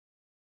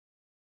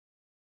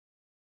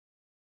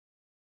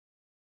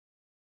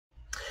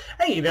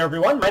Hey there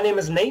everyone, my name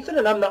is Nathan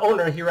and I'm the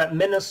owner here at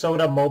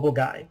Minnesota Mobile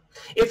Guy.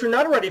 If you're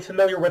not already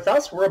familiar with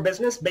us, we're a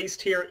business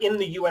based here in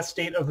the U.S.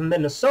 state of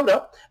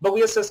Minnesota, but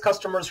we assist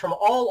customers from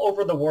all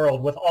over the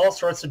world with all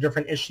sorts of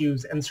different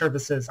issues and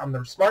services on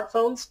their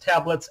smartphones,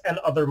 tablets, and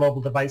other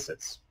mobile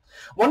devices.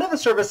 One of the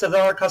services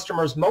that our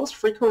customers most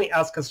frequently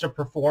ask us to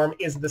perform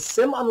is the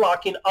SIM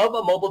unlocking of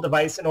a mobile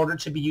device in order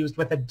to be used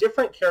with a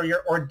different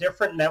carrier or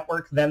different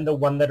network than the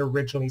one that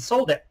originally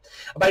sold it.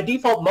 By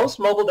default, most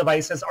mobile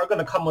devices are going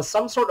to come with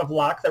some sort of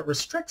lock that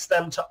restricts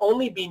them to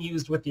only being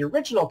used with the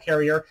original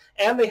carrier,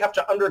 and they have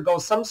to undergo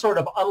some sort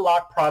of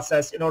unlock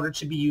process in order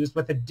to be used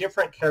with a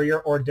different carrier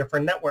or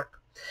different network.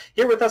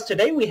 Here with us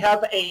today we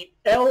have a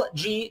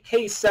LG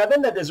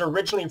K7 that is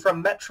originally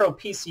from Metro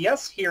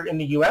PCS here in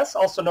the US,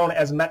 also known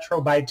as Metro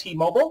by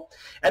T-Mobile.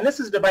 And this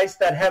is a device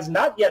that has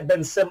not yet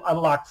been SIM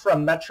unlocked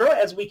from Metro.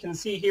 As we can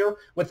see here,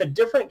 with a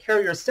different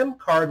carrier SIM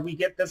card, we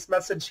get this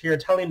message here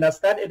telling us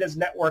that it is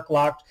network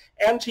locked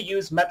and to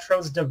use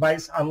Metro's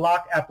device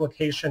unlock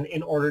application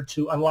in order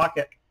to unlock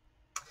it.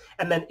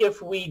 And then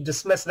if we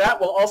dismiss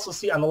that, we'll also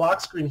see on the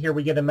lock screen here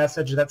we get a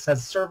message that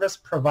says service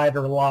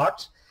provider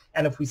locked.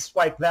 And if we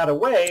swipe that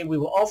away, we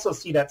will also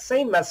see that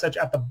same message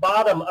at the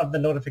bottom of the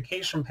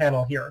notification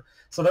panel here.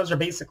 So those are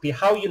basically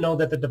how you know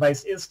that the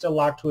device is still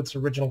locked to its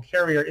original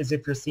carrier, is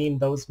if you're seeing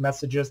those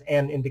messages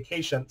and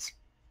indications.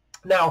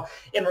 Now,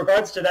 in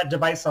regards to that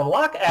device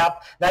unlock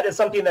app, that is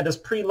something that is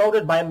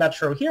preloaded by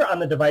Metro here on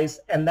the device,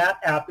 and that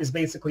app is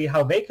basically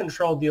how they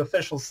control the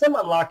official SIM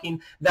unlocking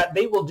that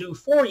they will do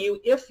for you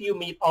if you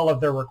meet all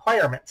of their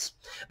requirements.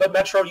 But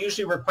Metro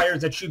usually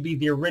requires that you be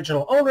the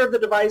original owner of the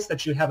device,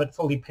 that you have it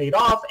fully paid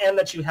off, and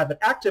that you have it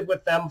active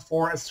with them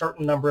for a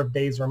certain number of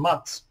days or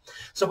months.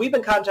 So we've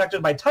been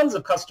contacted by tons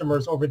of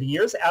customers over the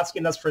years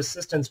asking us for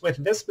assistance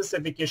with this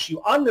specific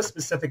issue on this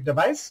specific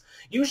device,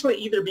 usually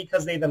either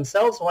because they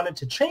themselves wanted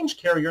to change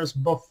carriers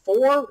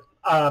before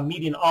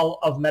meeting all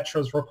of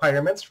Metro's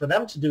requirements for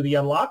them to do the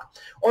unlock,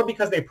 or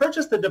because they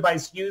purchased the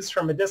device used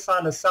from a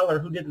dishonest seller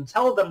who didn't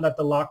tell them that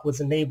the lock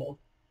was enabled.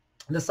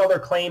 The seller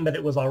claimed that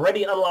it was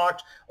already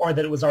unlocked or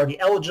that it was already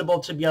eligible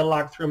to be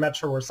unlocked through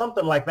Metro or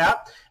something like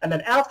that. And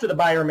then after the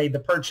buyer made the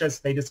purchase,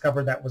 they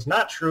discovered that was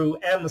not true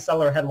and the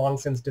seller had long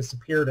since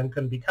disappeared and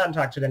couldn't be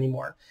contacted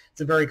anymore.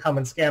 It's a very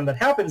common scam that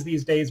happens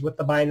these days with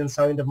the buying and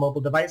selling of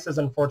mobile devices,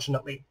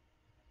 unfortunately.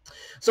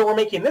 So we're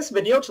making this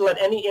video to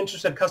let any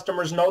interested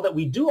customers know that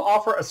we do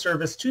offer a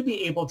service to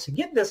be able to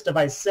get this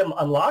device SIM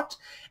unlocked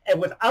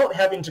and without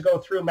having to go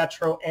through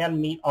Metro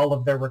and meet all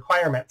of their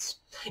requirements.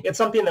 It's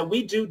something that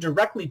we do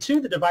directly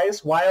to the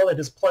device while it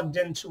is plugged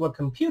into a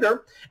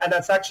computer, and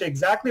that's actually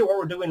exactly what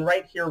we're doing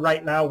right here,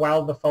 right now,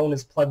 while the phone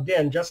is plugged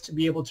in, just to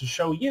be able to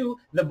show you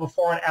the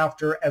before and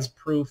after as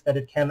proof that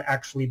it can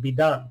actually be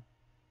done.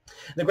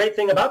 The great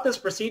thing about this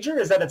procedure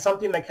is that it's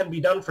something that can be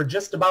done for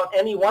just about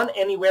anyone,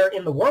 anywhere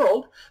in the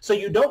world, so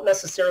you don't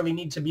necessarily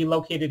need to be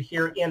located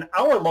here in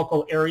our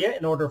local area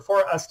in order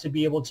for us to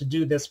be able to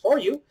do this for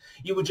you.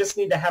 You would just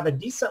need to have a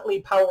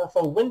decently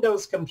powerful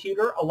Windows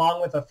computer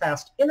along with a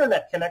fast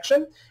internet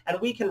connection,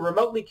 and we can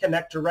remotely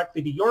connect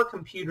directly to your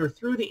computer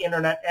through the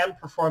internet and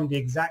perform the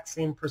exact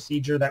same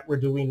procedure that we're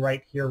doing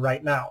right here,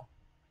 right now.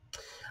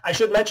 I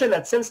should mention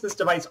that since this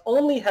device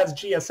only has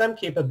GSM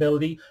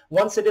capability,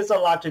 once it is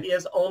unlocked, it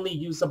is only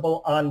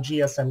usable on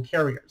GSM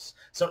carriers.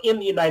 So in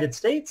the United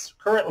States,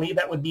 currently,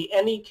 that would be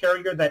any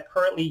carrier that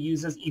currently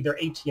uses either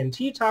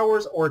at&t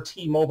towers or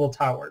T-Mobile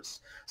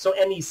towers. So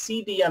any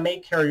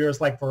CDMA carriers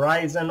like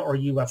Verizon or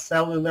US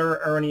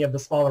Cellular or any of the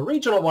smaller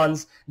regional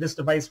ones, this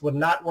device would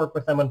not work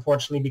with them,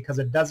 unfortunately, because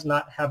it does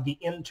not have the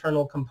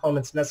internal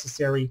components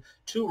necessary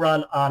to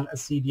run on a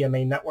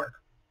CDMA network.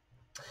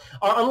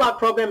 Our unlock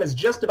program is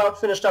just about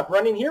finished up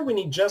running here. We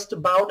need just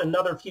about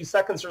another few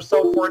seconds or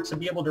so for it to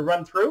be able to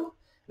run through.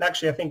 And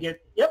actually, I think it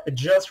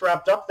just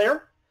wrapped up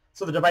there.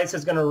 So the device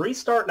is going to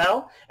restart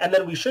now, and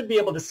then we should be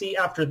able to see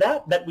after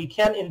that that we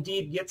can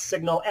indeed get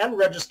signal and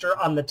register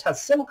on the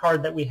test SIM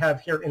card that we have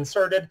here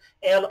inserted,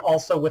 and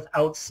also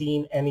without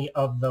seeing any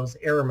of those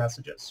error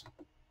messages.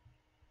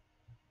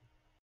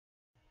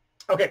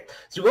 Okay,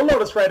 so you'll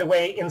notice right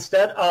away,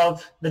 instead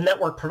of the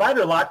network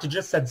provider locked, it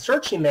just said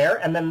searching there,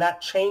 and then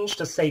that changed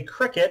to say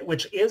Cricket,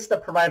 which is the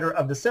provider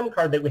of the SIM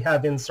card that we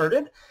have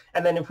inserted.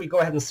 And then if we go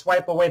ahead and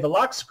swipe away the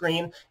lock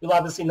screen, you'll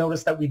obviously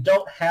notice that we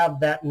don't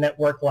have that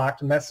network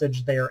locked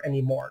message there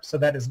anymore. So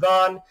that is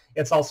gone.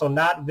 It's also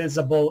not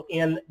visible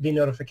in the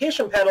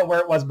notification panel where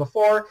it was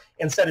before.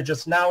 Instead, it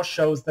just now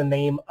shows the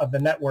name of the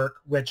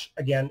network, which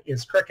again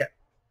is Cricket.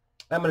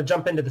 I'm going to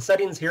jump into the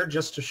settings here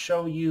just to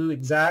show you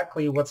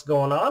exactly what's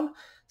going on.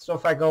 So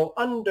if I go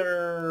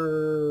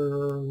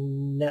under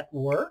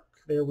network,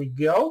 there we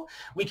go.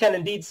 We can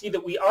indeed see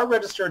that we are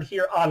registered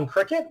here on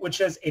Cricket,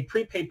 which is a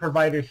prepaid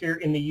provider here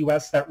in the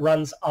US that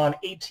runs on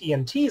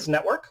at&t's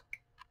network.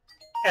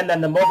 And then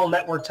the mobile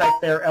network type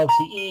there,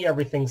 LTE,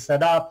 everything's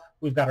set up.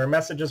 We've got our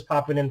messages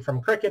popping in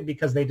from Cricket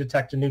because they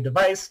detect a new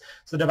device.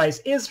 So the device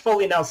is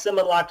fully now SIM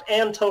unlocked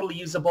and totally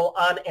usable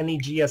on any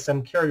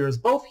GSM carriers,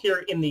 both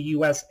here in the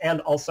US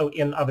and also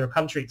in other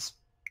countries.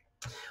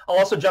 I'll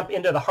also jump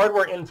into the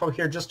hardware info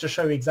here just to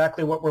show you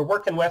exactly what we're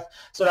working with.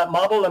 So that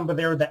model number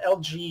there, the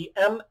LG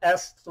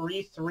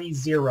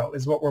MS330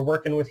 is what we're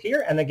working with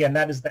here. And again,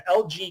 that is the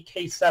LG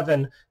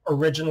K7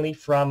 originally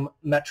from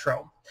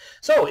Metro.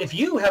 So if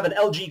you have an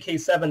LG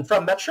K7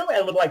 from Metro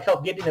and would like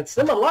help getting it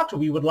SIM unlocked,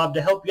 we would love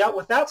to help you out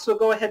with that. So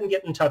go ahead and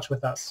get in touch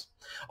with us.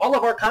 All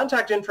of our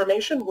contact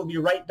information will be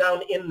right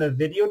down in the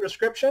video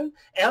description.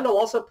 And I'll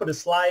also put a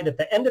slide at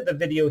the end of the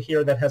video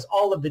here that has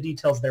all of the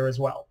details there as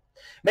well.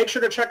 Make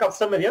sure to check out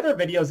some of the other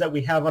videos that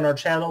we have on our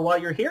channel while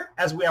you're here,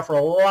 as we offer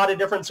a lot of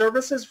different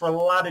services for a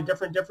lot of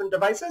different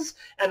devices,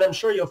 and I'm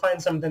sure you'll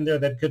find something there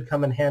that could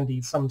come in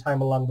handy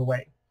sometime along the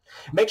way.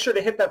 Make sure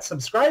to hit that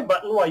subscribe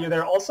button while you're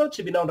there also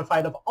to be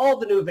notified of all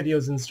the new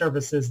videos and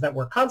services that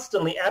we're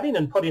constantly adding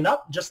and putting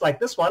up, just like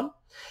this one.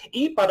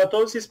 Y para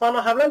todos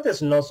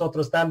hispanohablantes,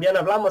 nosotros también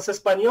hablamos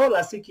español,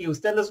 así que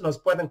ustedes nos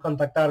pueden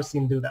contactar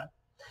sin duda.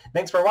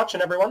 Thanks for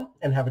watching, everyone,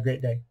 and have a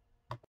great day.